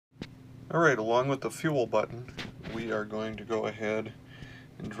Alright, along with the fuel button, we are going to go ahead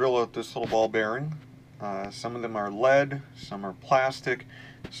and drill out this little ball bearing. Some of them are lead, some are plastic,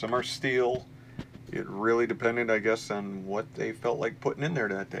 some are steel. It really depended, I guess, on what they felt like putting in there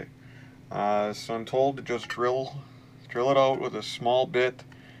that day. So I'm told to just drill it out with a small bit,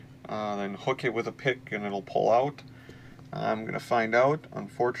 then hook it with a pick and it'll pull out. I'm going to find out.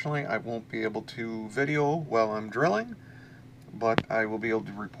 Unfortunately, I won't be able to video while I'm drilling, but I will be able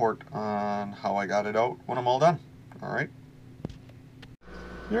to report on how I got it out when I'm all done. Alright?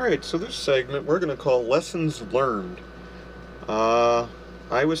 Alright, so this segment we're going to call Lessons Learned.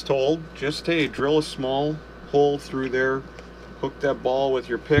 I was told, just hey, drill a small hole through there, hook that ball with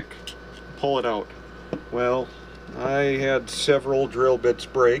your pick, pull it out. Well, I had several drill bits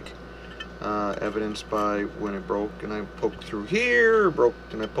break, evidenced by when it broke and I poked through here, broke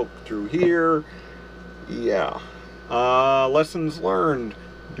and I poked through here. Yeah. Lessons learned.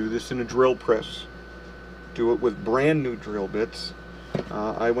 Do this in a drill press. Do it with brand new drill bits.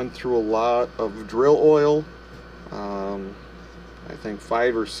 I went through a lot of drill oil. I think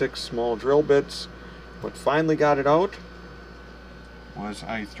 5 or 6 small drill bits. What finally got it out was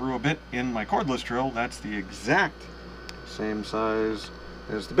I threw a bit in my cordless drill. That's the exact same size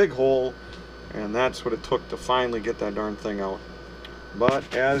as the big hole, and that's what it took to finally get that darn thing out.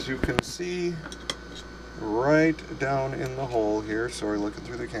 But as you can see, right down in the hole here, sorry, looking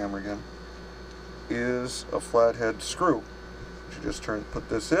through the camera again, is a flathead screw. You just put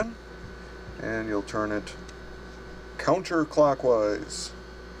this in, and you'll turn it counterclockwise.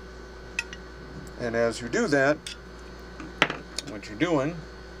 And as you do that, what you're doing,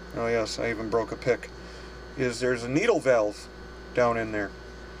 oh yes, I even broke a pick, is there's a needle valve down in there.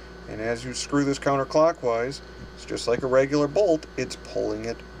 And as you screw this counterclockwise, it's just like a regular bolt, it's pulling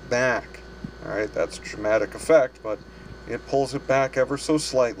it back. Alright, that's a dramatic effect, but it pulls it back ever so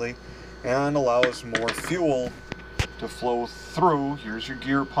slightly and allows more fuel to flow through. Here's your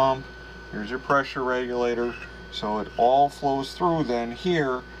gear pump, here's your pressure regulator, so it all flows through then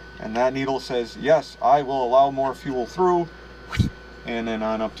here, and that needle says, yes, I will allow more fuel through, and then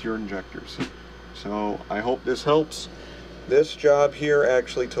on up to your injectors. So I hope this helps. This job here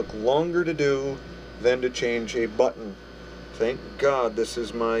actually took longer to do than to change a button. Thank God this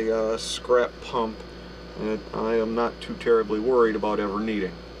is my scrap pump that I am not too terribly worried about ever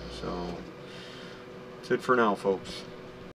needing. So that's it for now, folks.